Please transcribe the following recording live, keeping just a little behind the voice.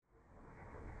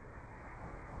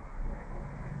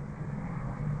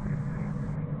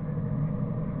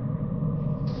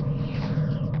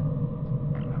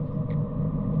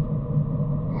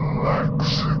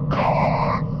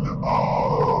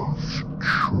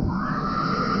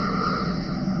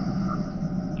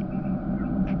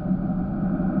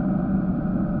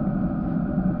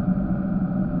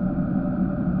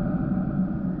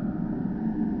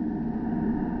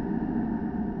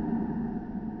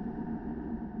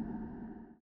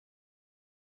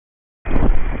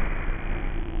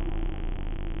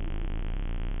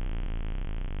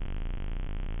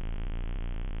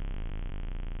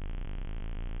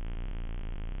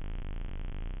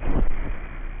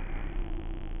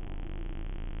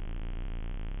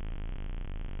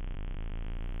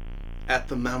At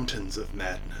the Mountains of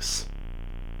Madness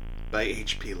by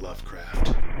H.P.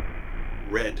 Lovecraft.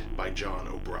 Read by John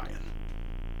O'Brien.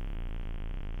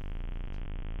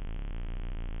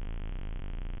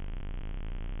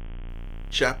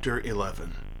 Chapter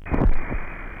 11.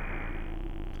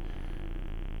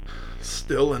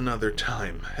 Still another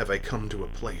time have I come to a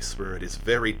place where it is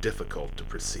very difficult to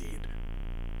proceed.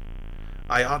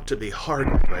 I ought to be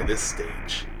hardened by this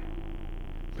stage,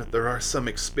 but there are some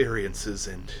experiences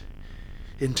and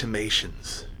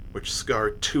intimations which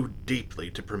scar too deeply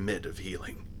to permit of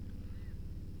healing,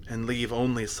 and leave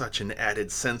only such an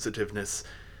added sensitiveness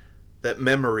that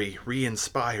memory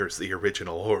re-inspires the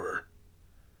original horror.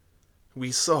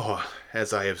 We saw,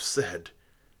 as I have said,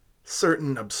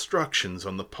 certain obstructions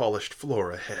on the polished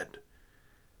floor ahead,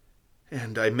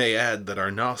 and I may add that our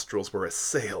nostrils were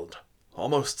assailed,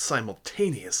 almost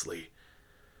simultaneously,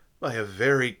 by a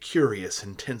very curious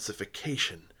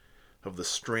intensification of the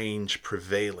strange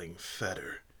prevailing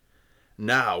fetor,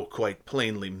 now quite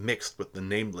plainly mixed with the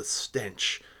nameless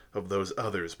stench of those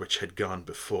others which had gone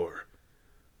before.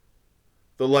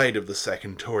 The light of the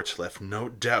second torch left no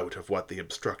doubt of what the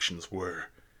obstructions were,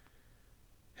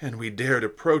 and we dared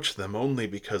approach them only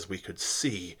because we could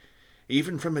see,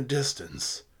 even from a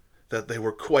distance, that they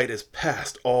were quite as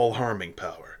past all harming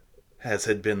power, as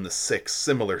had been the 6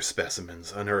 similar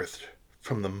specimens unearthed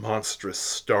from the monstrous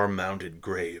star-mounted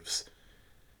graves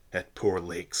at Poor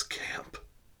Lake's camp.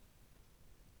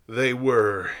 They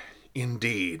were,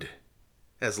 indeed,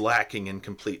 as lacking in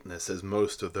completeness as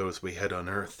most of those we had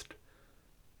unearthed,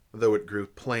 though it grew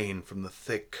plain from the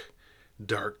thick,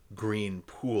 dark green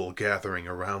pool gathering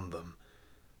around them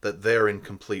that their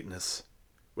incompleteness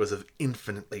was of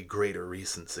infinitely greater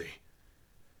recency.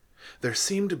 There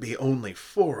seemed to be only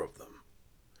 4 of them,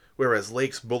 whereas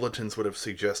Lake's bulletins would have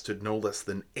suggested no less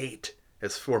than 8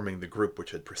 as forming the group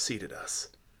which had preceded us.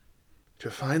 To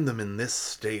find them in this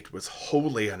state was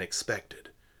wholly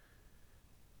unexpected,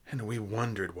 and we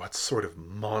wondered what sort of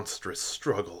monstrous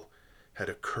struggle had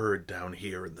occurred down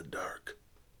here in the dark.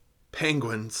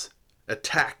 Penguins,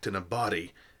 attacked in a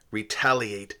body,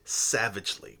 retaliate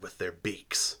savagely with their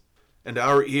beaks, and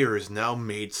our ears now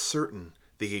made certain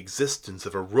the existence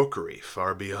of a rookery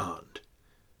far beyond.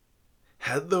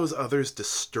 Had those others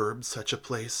disturbed such a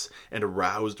place and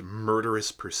aroused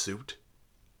murderous pursuit?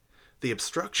 The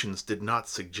obstructions did not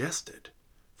suggest it,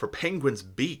 for penguins'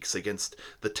 beaks against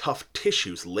the tough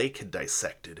tissues Lake had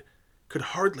dissected could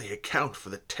hardly account for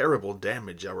the terrible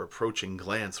damage our approaching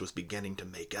glance was beginning to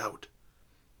make out.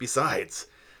 Besides,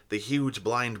 the huge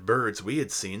blind birds we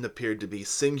had seen appeared to be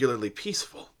singularly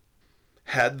peaceful.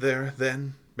 Had there,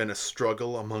 then, been a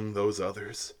struggle among those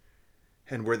others,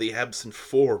 and were the absent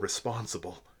 4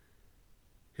 responsible?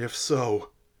 If so,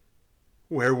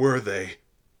 where were they?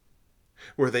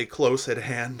 Were they close at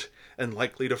hand and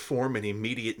likely to form an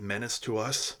immediate menace to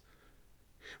us?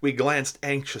 We glanced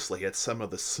anxiously at some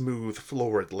of the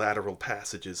smooth-floored lateral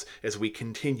passages as we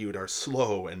continued our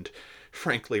slow and,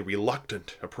 frankly,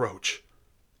 reluctant approach.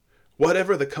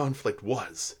 Whatever the conflict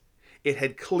was, it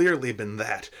had clearly been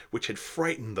that which had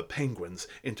frightened the penguins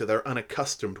into their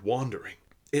unaccustomed wandering.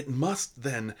 It must,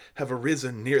 then, have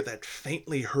arisen near that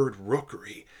faintly heard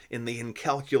rookery in the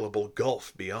incalculable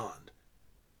gulf beyond,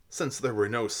 since there were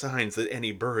no signs that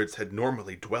any birds had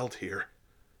normally dwelt here.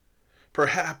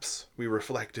 Perhaps, we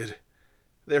reflected,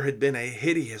 there had been a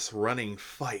hideous running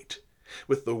fight,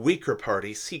 with the weaker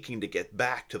party seeking to get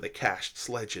back to the cached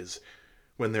sledges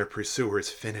when their pursuers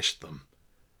finished them.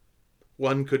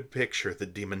 One could picture the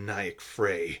demoniac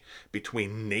fray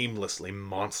between namelessly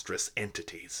monstrous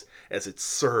entities as it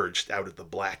surged out of the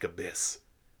black abyss,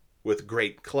 with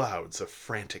great clouds of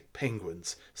frantic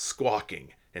penguins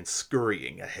squawking and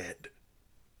scurrying ahead.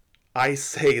 I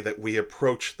say that we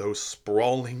approached those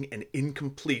sprawling and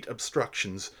incomplete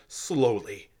obstructions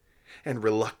slowly and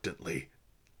reluctantly.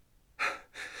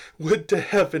 Would to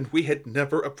heaven we had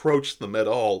never approached them at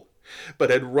all, but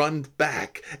had run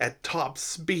back at top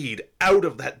speed out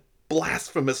of that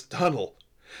blasphemous tunnel,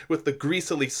 with the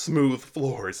greasily smooth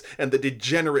floors and the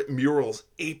degenerate murals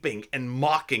aping and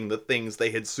mocking the things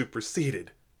they had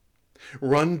superseded.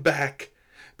 Run back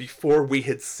before we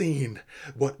had seen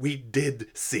what we did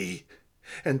see,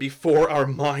 and before our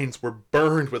minds were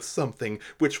burned with something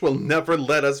which will never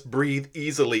let us breathe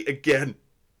easily again.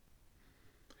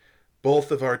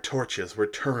 Both of our torches were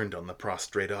turned on the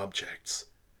prostrate objects,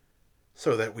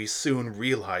 so that we soon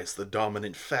realized the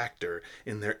dominant factor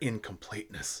in their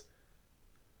incompleteness.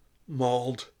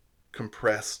 Mauled,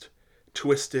 compressed,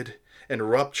 twisted, and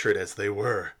ruptured as they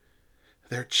were,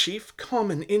 their chief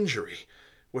common injury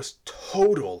was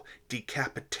total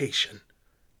decapitation.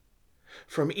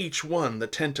 From each one the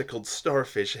tentacled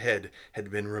starfish head had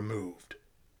been removed.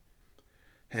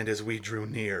 And as we drew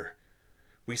near,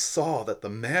 we saw that the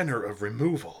manner of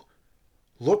removal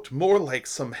looked more like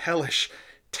some hellish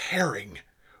tearing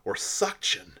or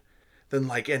suction than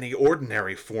like any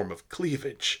ordinary form of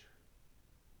cleavage.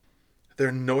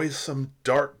 Their noisome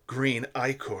dark green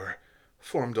ichor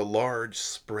formed a large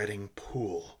spreading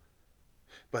pool,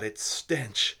 but its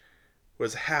stench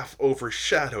was half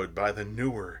overshadowed by the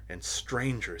newer and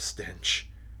stranger stench,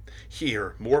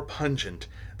 here more pungent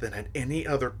than at any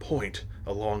other point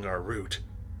along our route.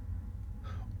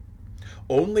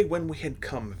 Only when we had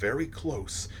come very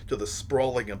close to the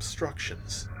sprawling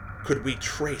obstructions could we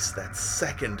trace that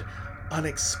second,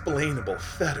 unexplainable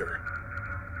fetor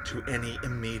to any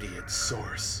immediate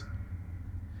source.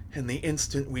 And the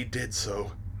instant we did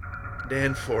so,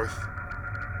 Danforth,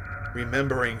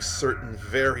 remembering certain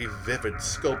very vivid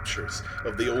sculptures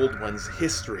of the Old One's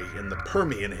history in the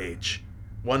Permian Age,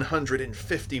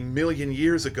 150 million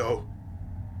years ago,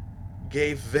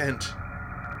 gave vent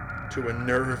to a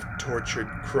nerve-tortured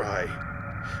cry,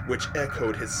 which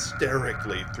echoed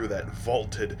hysterically through that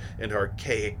vaulted and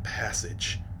archaic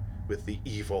passage with the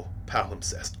evil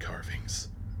palimpsest carvings.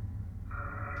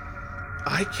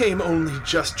 I came only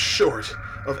just short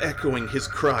of echoing his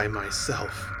cry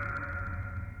myself,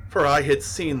 for I had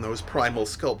seen those primal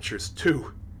sculptures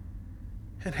too,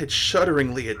 and had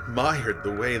shudderingly admired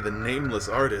the way the nameless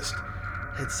artist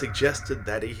had suggested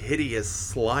that a hideous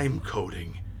slime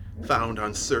coating found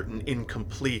on certain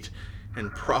incomplete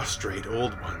and prostrate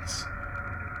old ones,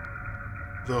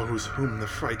 those whom the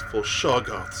frightful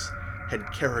Shoggoths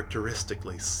had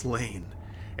characteristically slain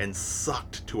and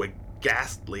sucked to a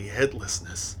ghastly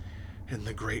headlessness in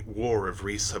the great war of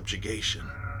resubjugation.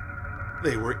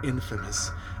 They were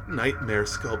infamous nightmare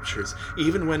sculptures,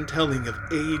 even when telling of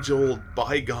age-old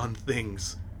bygone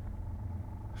things.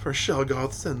 For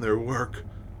Shoggoths and their work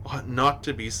ought not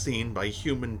to be seen by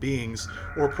human beings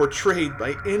or portrayed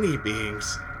by any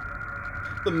beings.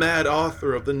 The mad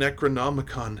author of the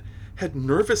Necronomicon had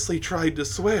nervously tried to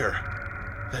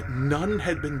swear that none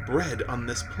had been bred on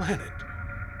this planet,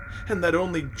 and that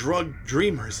only drugged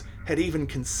dreamers had even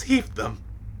conceived them.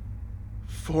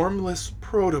 Formless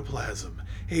protoplasm,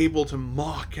 able to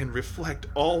mock and reflect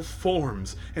all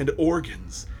forms and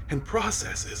organs and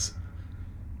processes.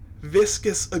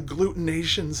 Viscous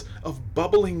agglutinations of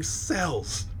bubbling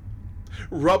cells.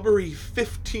 Rubbery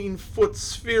 15-foot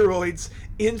spheroids,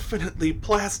 infinitely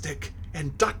plastic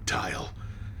and ductile.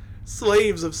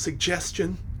 Slaves of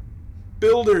suggestion,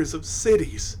 builders of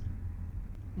cities.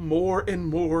 More and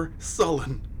more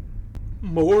sullen,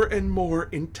 more and more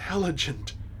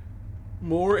intelligent,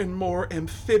 more and more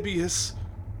amphibious,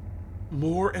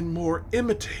 more and more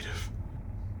imitative.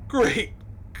 Great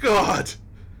God!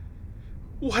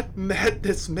 What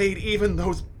madness made even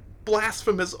those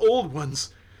blasphemous old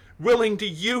ones willing to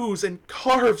use and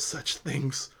carve such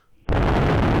things?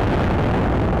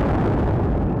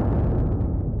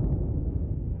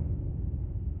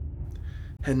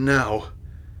 And now,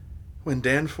 when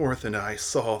Danforth and I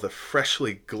saw the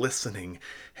freshly glistening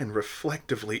and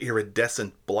reflectively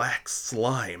iridescent black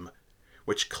slime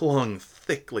which clung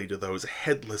thickly to those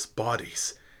headless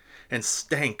bodies and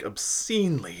stank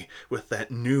obscenely with that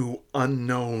new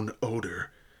unknown odor,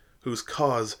 whose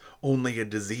cause only a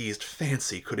diseased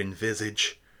fancy could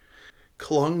envisage,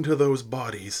 clung to those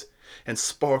bodies and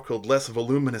sparkled less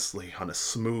voluminously on a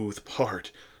smooth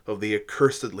part of the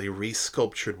accursedly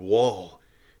resculptured wall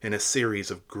in a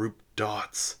series of grouped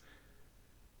dots,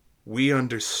 we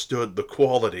understood the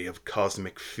quality of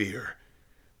cosmic fear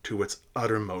to its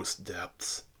uttermost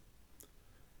depths.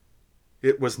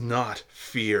 It was not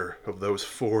fear of those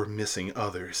 4 missing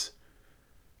others,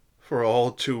 for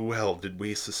all too well did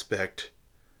we suspect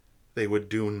they would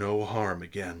do no harm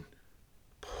again.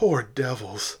 Poor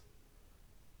devils!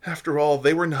 After all,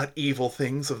 they were not evil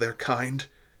things of their kind.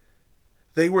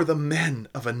 They were the men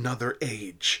of another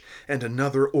age and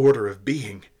another order of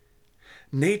being.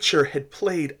 Nature had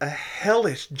played a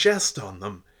hellish jest on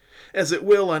them, as it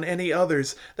will on any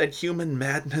others that human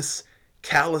madness,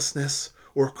 callousness,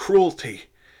 or cruelty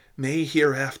may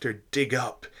hereafter dig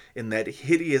up in that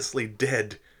hideously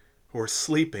dead or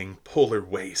sleeping polar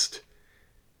waste.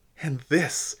 And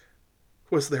this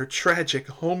was their tragic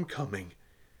homecoming.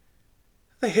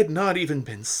 They had not even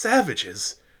been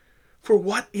savages, for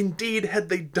what indeed had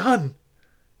they done?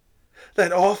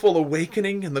 That awful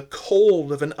awakening in the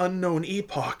cold of an unknown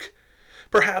epoch,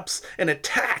 perhaps an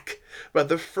attack by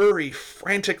the furry,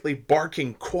 frantically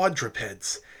barking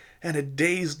quadrupeds, and a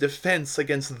day's defense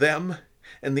against them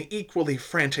and the equally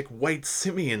frantic white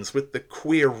simians with the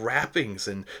queer wrappings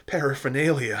and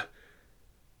paraphernalia.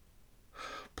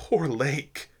 poor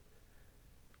Lake,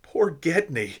 poor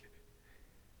Gedney,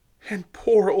 and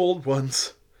poor old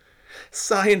ones,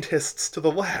 scientists to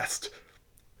the last.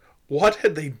 What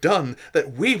had they done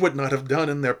that we would not have done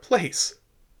in their place?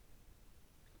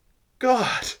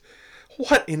 God,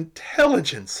 what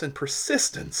intelligence and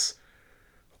persistence!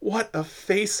 What a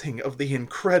facing of the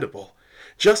incredible,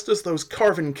 just as those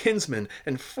carven kinsmen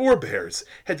and forebears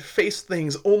had faced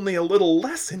things only a little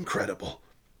less incredible.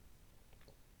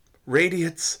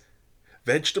 Radiates,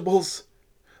 vegetables,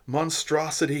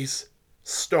 monstrosities,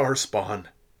 star spawn.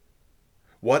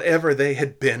 Whatever they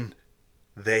had been,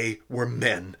 they were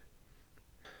men.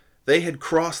 They had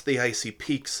crossed the icy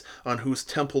peaks on whose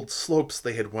templed slopes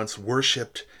they had once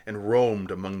worshipped and roamed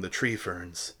among the tree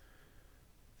ferns.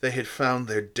 They had found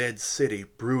their dead city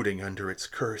brooding under its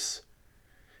curse,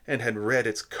 and had read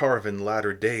its carven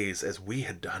latter days as we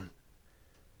had done.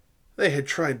 They had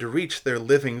tried to reach their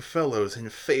living fellows in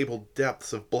fabled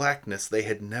depths of blackness they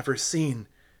had never seen.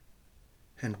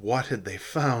 And what had they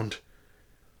found?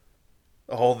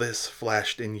 All this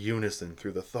flashed in unison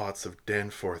through the thoughts of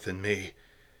Danforth and me,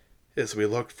 as we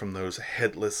looked from those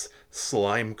headless,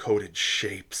 slime-coated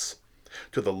shapes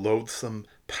to the loathsome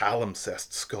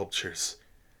palimpsest sculptures,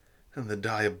 and the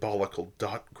diabolical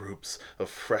dot groups of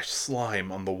fresh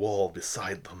slime on the wall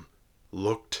beside them,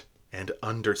 looked and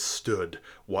understood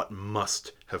what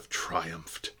must have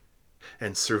triumphed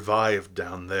and survived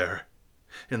down there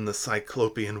in the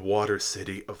cyclopean water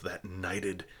city of that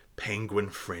nighted,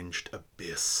 penguin-fringed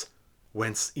abyss,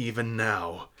 whence even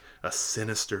now a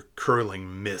sinister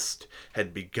curling mist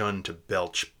had begun to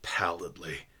belch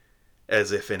pallidly,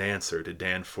 as if in answer to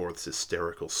Danforth's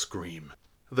hysterical scream.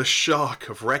 The shock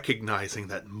of recognizing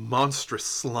that monstrous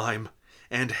slime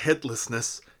and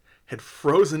headlessness had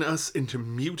frozen us into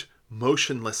mute,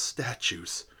 motionless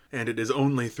statues, and it is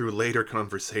only through later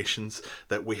conversations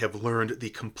that we have learned the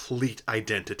complete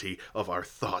identity of our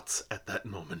thoughts at that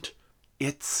moment.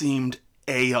 It seemed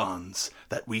aeons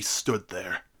that we stood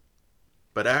there,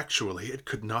 but actually it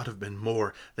could not have been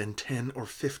more than 10 or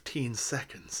 15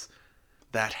 seconds.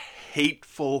 That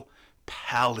hateful,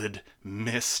 pallid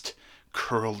mist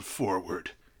curled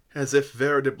forward, as if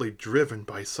veritably driven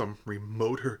by some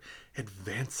remoter,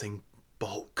 advancing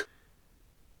bulk.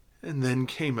 And then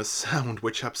came a sound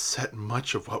which upset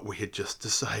much of what we had just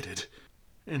decided,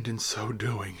 and in so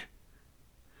doing,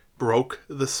 broke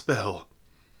the spell,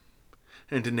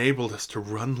 and enabled us to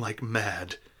run like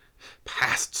mad,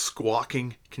 past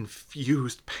squawking,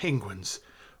 confused penguins,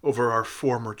 over our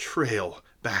former trail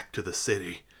back to the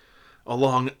city,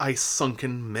 along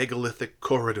ice-sunken megalithic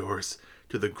corridors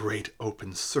to the great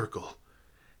open circle,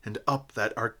 and up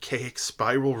that archaic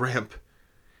spiral ramp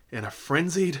in a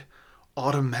frenzied,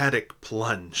 automatic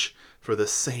plunge for the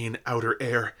sane outer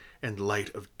air and light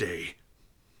of day.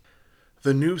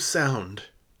 The new sound,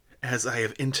 as I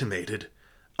have intimated,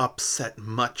 upset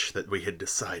much that we had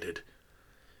decided,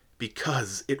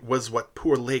 because it was what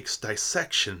poor Lake's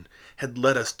dissection had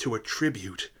led us to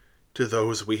attribute to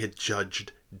those we had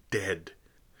judged dead.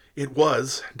 It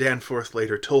was, Danforth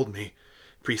later told me,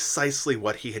 precisely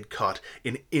what he had caught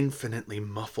in infinitely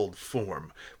muffled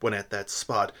form when at that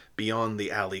spot beyond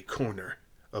the alley corner,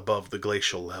 above the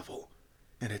glacial level.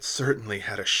 And it certainly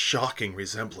had a shocking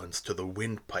resemblance to the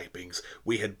wind pipings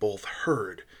we had both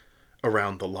heard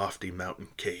around the lofty mountain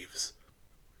caves.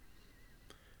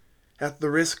 At the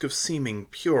risk of seeming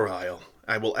puerile,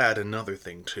 I will add another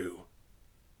thing too,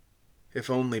 if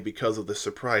only because of the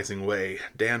surprising way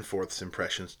Danforth's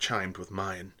impressions chimed with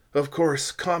mine. Of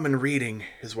course, common reading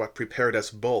is what prepared us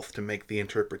both to make the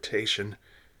interpretation,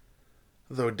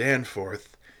 though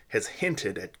Danforth has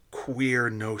hinted at queer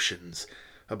notions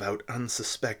about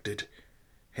unsuspected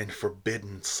and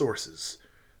forbidden sources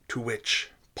to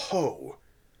which Poe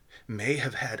may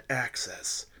have had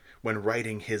access when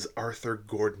writing his Arthur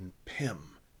Gordon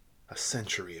Pym a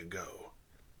century ago.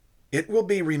 It will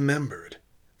be remembered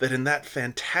that in that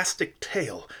fantastic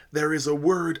tale there is a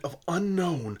word of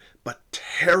unknown but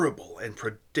terrible and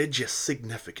prodigious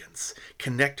significance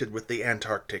connected with the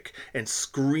Antarctic and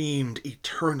screamed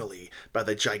eternally by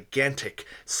the gigantic,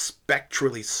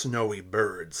 spectrally snowy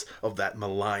birds of that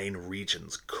malign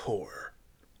region's core.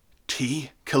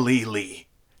 T-Kalili.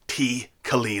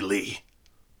 T-Kalili.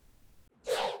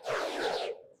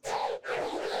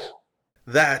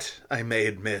 That, I may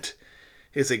admit,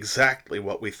 is exactly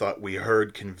what we thought we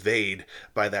heard conveyed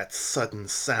by that sudden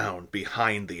sound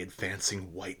behind the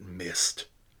advancing white mist.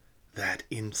 That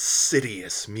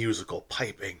insidious musical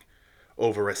piping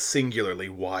over a singularly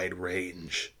wide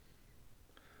range.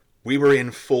 We were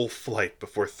in full flight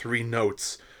before 3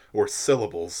 notes or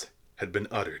syllables had been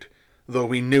uttered. though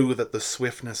we knew that the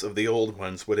swiftness of the old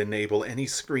ones would enable any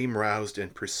scream-roused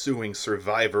and pursuing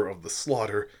survivor of the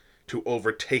slaughter to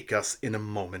overtake us in a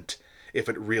moment, if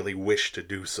it really wished to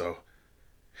do so.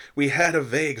 We had a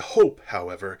vague hope,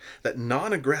 however, that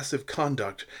non-aggressive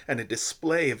conduct and a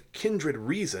display of kindred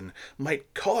reason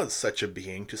might cause such a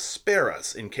being to spare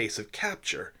us in case of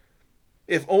capture,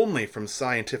 if only from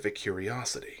scientific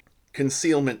curiosity.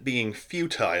 Concealment being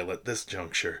futile at this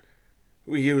juncture,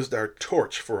 we used our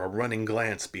torch for a running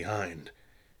glance behind,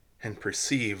 and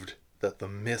perceived that the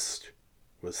mist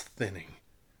was thinning.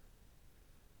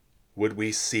 Would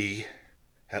we see,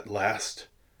 at last,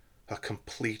 a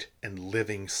complete and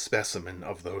living specimen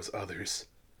of those others?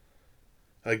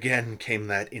 Again came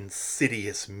that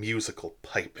insidious musical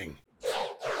piping.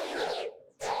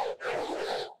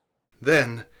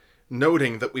 Then,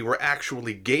 noting that we were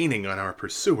actually gaining on our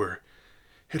pursuer,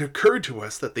 it occurred to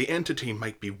us that the entity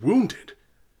might be wounded.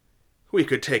 We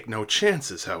could take no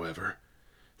chances, however,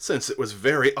 since it was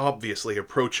very obviously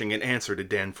approaching in answer to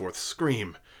Danforth's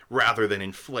scream, rather than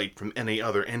in flight from any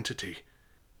other entity.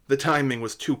 The timing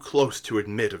was too close to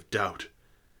admit of doubt.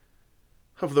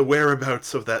 Of the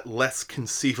whereabouts of that less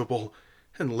conceivable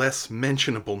and less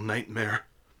mentionable nightmare,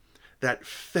 that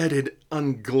fetid,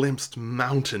 unglimpsed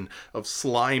mountain of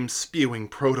slime-spewing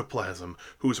protoplasm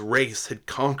whose race had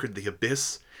conquered the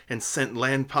abyss and sent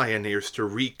land pioneers to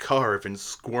recarve and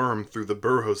squirm through the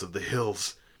burrows of the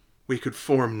hills, we could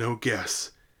form no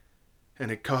guess,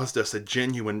 and it caused us a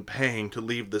genuine pang to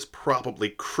leave this probably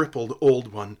crippled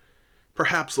old one,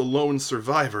 perhaps a lone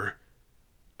survivor,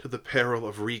 to the peril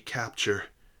of recapture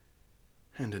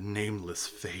and a nameless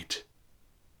fate.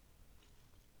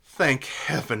 Thank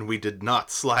heaven we did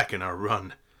not slacken our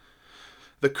run.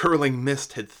 The curling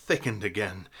mist had thickened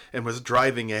again and was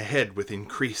driving ahead with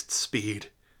increased speed,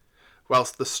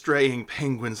 whilst the straying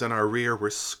penguins in our rear were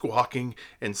squawking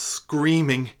and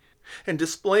screaming and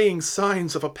displaying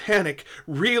signs of a panic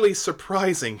really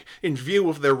surprising in view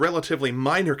of their relatively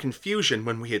minor confusion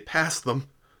when we had passed them.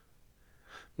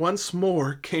 Once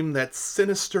more came that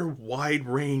sinister,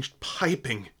 wide-ranged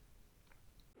piping.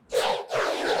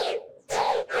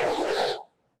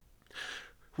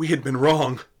 We had been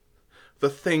wrong. The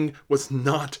thing was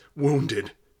not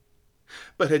wounded,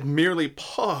 but had merely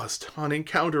paused on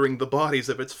encountering the bodies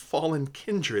of its fallen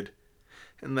kindred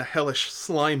and the hellish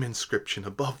slime inscription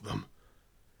above them.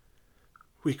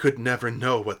 We could never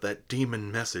know what that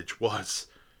demon message was,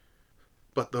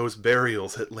 but those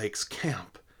burials at Lake's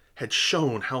camp had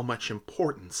shown how much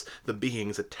importance the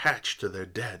beings attached to their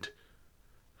dead.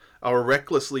 Our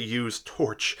recklessly used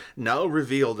torch now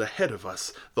revealed ahead of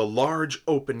us the large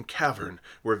open cavern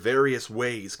where various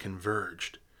ways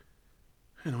converged,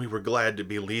 and we were glad to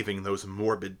be leaving those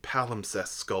morbid palimpsest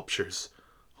sculptures,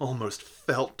 almost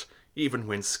felt even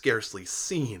when scarcely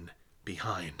seen,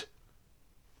 behind.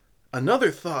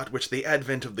 Another thought which the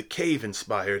advent of the cave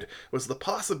inspired was the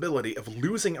possibility of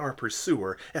losing our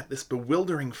pursuer at this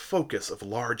bewildering focus of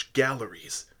large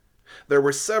galleries. There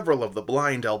were several of the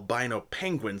blind albino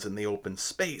penguins in the open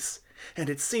space, and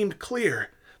it seemed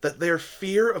clear that their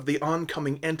fear of the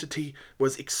oncoming entity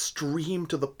was extreme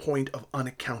to the point of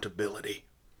unaccountability.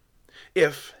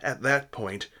 If, at that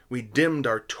point, we dimmed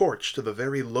our torch to the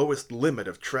very lowest limit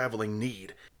of traveling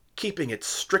need, keeping it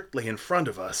strictly in front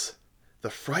of us, the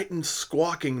frightened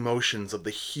squawking motions of the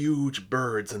huge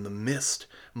birds in the mist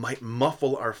might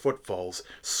muffle our footfalls,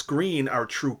 screen our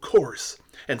true course,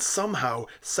 and somehow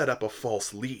set up a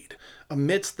false lead.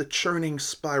 Amidst the churning,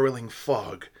 spiraling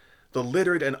fog, the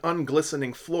littered and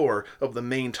unglistening floor of the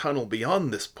main tunnel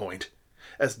beyond this point,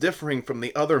 as differing from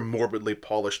the other morbidly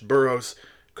polished burrows,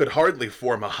 could hardly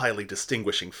form a highly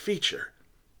distinguishing feature,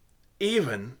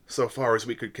 even, so far as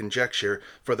we could conjecture,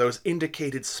 for those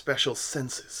indicated special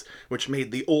senses which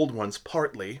made the old ones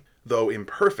partly, though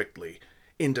imperfectly,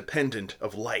 independent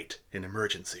of light in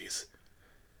emergencies.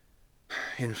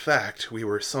 In fact, we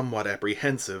were somewhat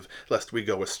apprehensive lest we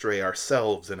go astray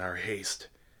ourselves in our haste,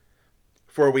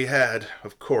 for we had,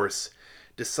 of course,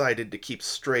 decided to keep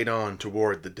straight on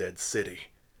toward the dead city,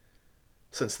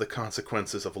 since the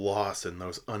consequences of loss in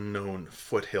those unknown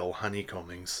foothill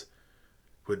honeycombings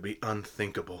would be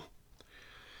unthinkable.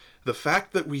 The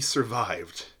fact that we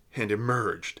survived and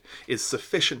emerged is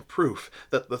sufficient proof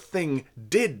that the thing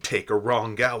did take a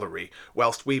wrong gallery,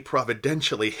 whilst we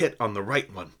providentially hit on the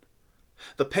right one.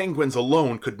 The penguins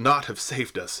alone could not have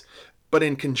saved us, but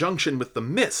in conjunction with the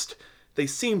mist, they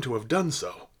seem to have done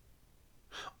so.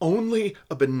 Only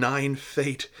a benign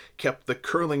fate kept the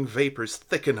curling vapors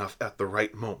thick enough at the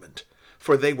right moment,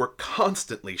 for they were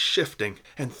constantly shifting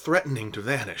and threatening to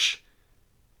vanish.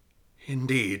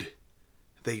 Indeed,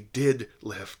 they did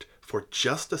lift for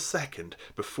just a second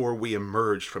before we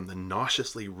emerged from the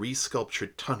nauseously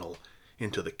resculptured tunnel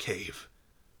into the cave,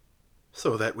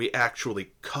 so that we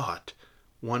actually caught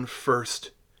one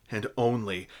first and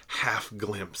only half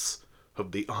glimpse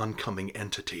of the oncoming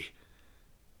entity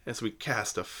as we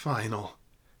cast a final,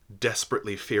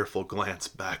 desperately fearful glance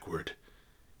backward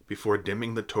before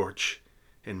dimming the torch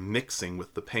and mixing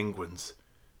with the penguins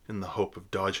in the hope of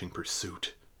dodging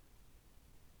pursuit.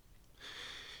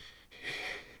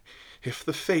 If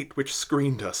the fate which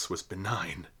screened us was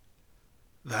benign,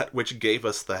 that which gave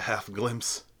us the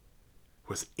half-glimpse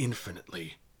was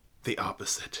infinitely the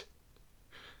opposite.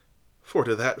 For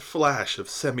to that flash of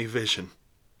semi-vision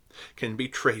can be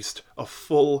traced a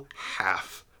full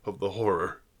half of the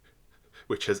horror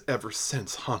which has ever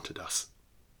since haunted us.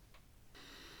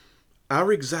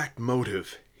 Our exact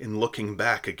motive in looking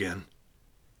back again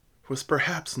was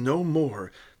perhaps no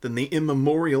more than the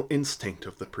immemorial instinct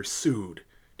of the pursued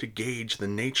to gauge the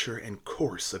nature and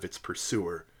course of its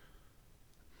pursuer.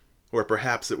 Or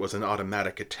perhaps it was an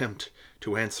automatic attempt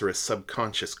to answer a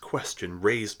subconscious question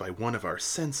raised by one of our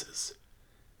senses.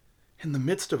 In the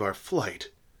midst of our flight,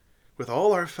 with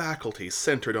all our faculties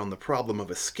centered on the problem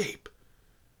of escape,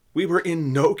 we were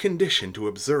in no condition to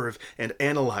observe and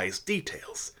analyze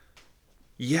details.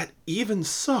 Yet even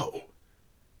so,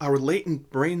 our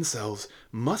latent brain cells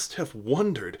must have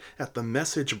wondered at the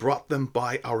message brought them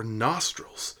by our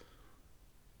nostrils.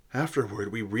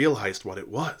 Afterward, we realized what it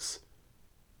was.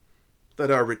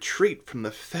 That our retreat from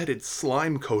the fetid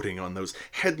slime coating on those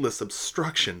headless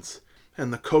obstructions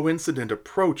and the coincident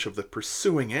approach of the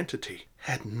pursuing entity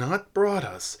had not brought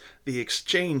us the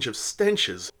exchange of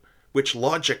stenches which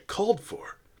logic called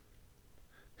for.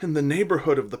 In the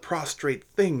neighborhood of the prostrate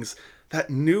things, that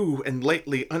new and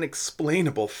lately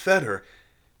unexplainable fettor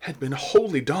had been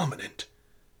wholly dominant.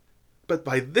 But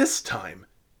by this time,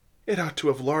 it ought to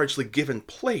have largely given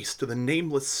place to the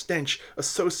nameless stench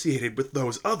associated with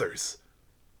those others.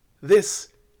 This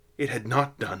it had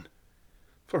not done,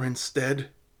 for instead,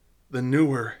 the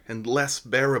newer and less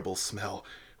bearable smell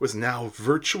was now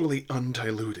virtually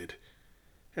undiluted,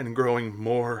 and growing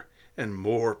more and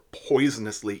more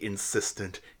poisonously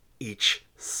insistent each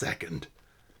second.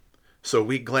 So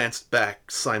we glanced back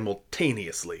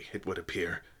simultaneously, it would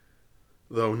appear,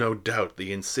 though no doubt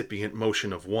the incipient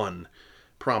motion of one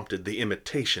prompted the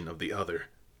imitation of the other.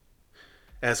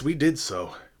 As we did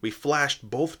so, we flashed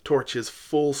both torches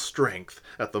full strength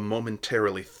at the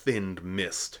momentarily thinned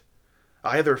mist,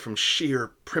 either from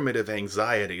sheer primitive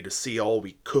anxiety to see all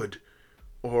we could,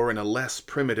 or in a less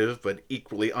primitive but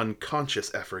equally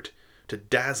unconscious effort to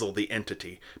dazzle the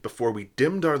entity before we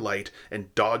dimmed our light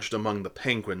and dodged among the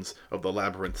penguins of the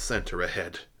labyrinth center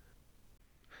ahead.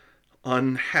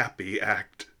 Unhappy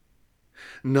act.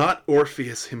 Not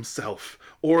Orpheus himself,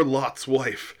 or Lot's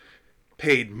wife,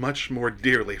 paid much more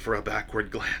dearly for a backward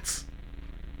glance.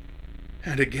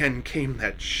 And again came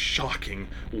that shocking,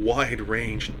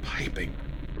 wide-ranged piping.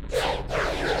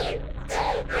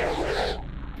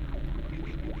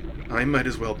 I might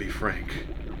as well be frank,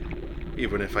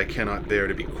 even if I cannot bear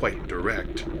to be quite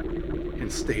direct in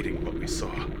stating what we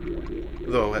saw,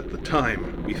 though at the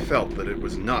time we felt that it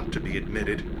was not to be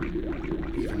admitted,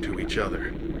 even to each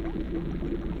other.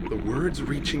 The words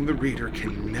reaching the reader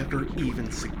can never even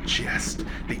suggest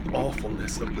the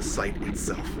awfulness of the sight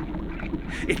itself.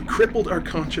 It crippled our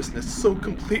consciousness so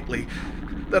completely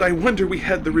that I wonder we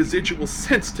had the residual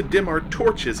sense to dim our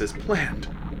torches as planned,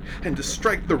 and to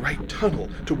strike the right tunnel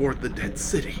toward the dead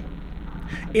city.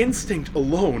 Instinct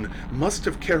alone must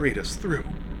have carried us through,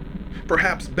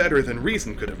 perhaps better than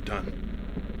reason could have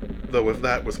done, though if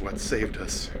that was what saved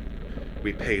us,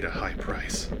 we paid a high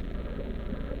price.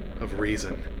 Of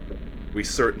reason, we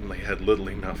certainly had little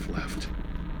enough left.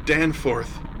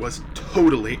 Danforth was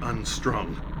totally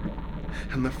unstrung,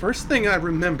 and the first thing I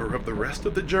remember of the rest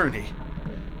of the journey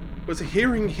was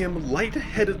hearing him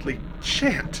lightheadedly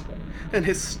chant an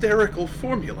hysterical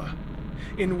formula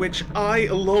in which I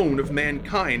alone of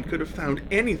mankind could have found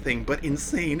anything but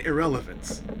insane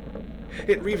irrelevance.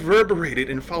 It reverberated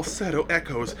in falsetto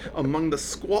echoes among the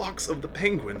squawks of the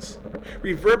penguins,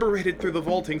 reverberated through the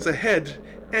vaultings ahead,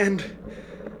 and,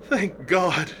 thank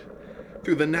God,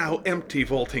 through the now empty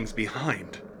vaultings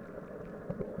behind.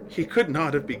 He could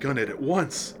not have begun it at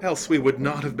once, else we would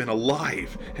not have been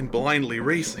alive and blindly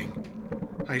racing.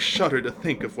 I shudder to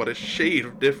think of what a shade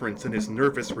of difference in his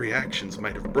nervous reactions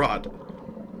might have brought.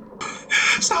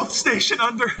 South Station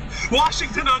under,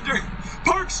 Washington under,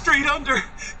 Park Street under,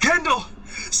 Kendall,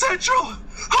 Central,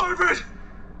 Harvard!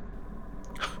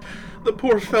 The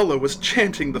poor fellow was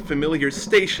chanting the familiar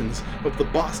stations of the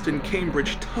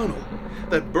Boston-Cambridge Tunnel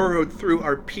that burrowed through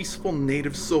our peaceful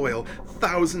native soil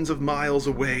thousands of miles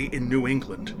away in New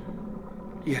England.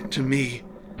 Yet to me,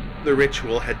 the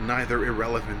ritual had neither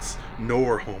irrelevance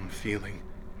nor home feeling.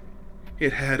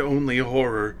 It had only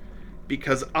horror,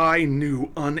 because I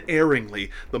knew unerringly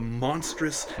the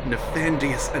monstrous,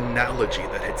 nefandous analogy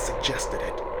that had suggested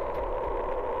it.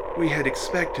 We had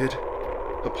expected,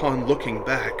 upon looking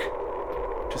back,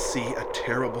 to see a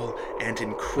terrible and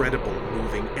incredible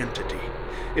moving entity,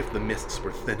 if the mists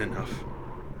were thin enough.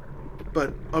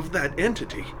 But of that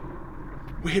entity,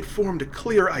 we had formed a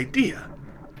clear idea.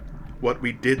 What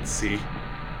we did see,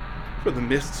 for the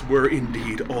mists were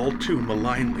indeed all too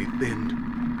malignly thinned,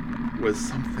 was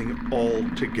something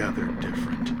altogether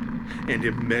different, and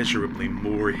immeasurably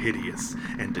more hideous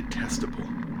and detestable.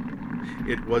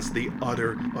 It was the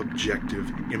utter objective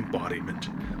embodiment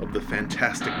of the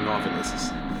fantastic novelist's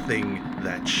thing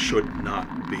that should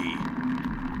not be.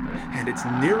 And its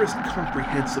nearest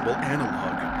comprehensible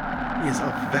analog is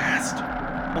a vast,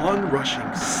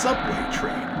 onrushing subway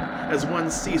train, as one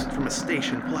sees it from a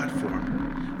station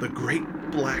platform, the great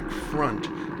black front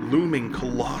looming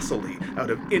colossally out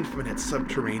of infinite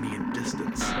subterranean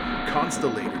distance,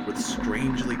 constellated with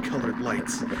strangely colored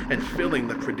lights, and filling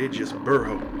the prodigious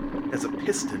burrow as a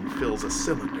piston fills a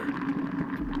cylinder.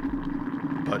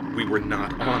 But we were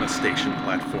not on a station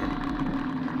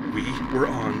platform. We were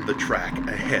on the track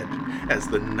ahead, as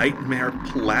the nightmare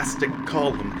plastic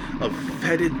column of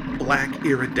fetid black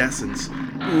iridescence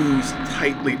oozed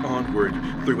tightly onward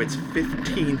through its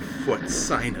 15-foot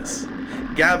sinus,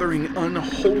 gathering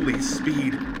unholy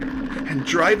speed, and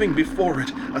driving before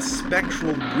it a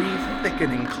spectral,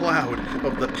 re-thickening cloud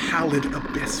of the pallid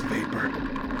abyss vapor.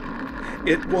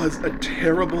 It was a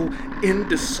terrible,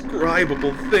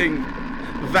 indescribable thing,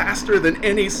 vaster than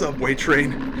any subway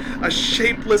train, a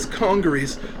shapeless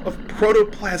congeries of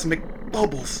protoplasmic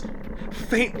bubbles,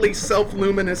 faintly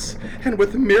self-luminous and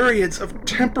with myriads of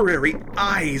temporary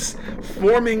eyes,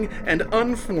 forming and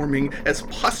unforming as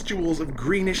pustules of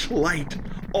greenish light,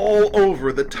 all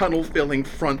over the tunnel-filling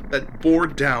front that bore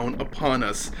down upon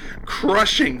us,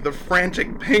 crushing the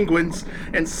frantic penguins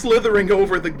and slithering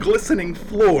over the glistening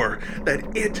floor that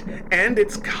it and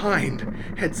its kind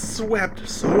had swept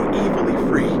so evilly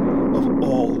free of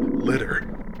all litter.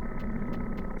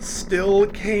 Still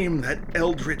came that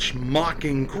eldritch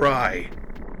mocking cry.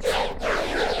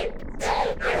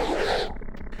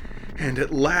 And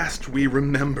at last we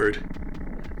remembered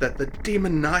that the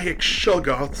demoniac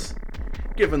Shoggoths,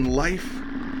 given life,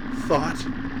 thought,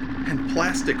 and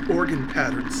plastic organ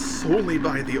patterns solely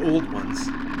by the old ones,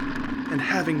 and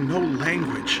having no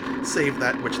language save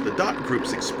that which the dot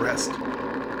groups expressed,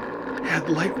 had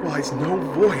likewise no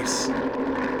voice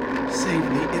save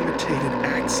the imitated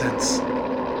accents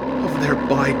of their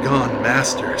bygone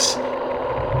masters.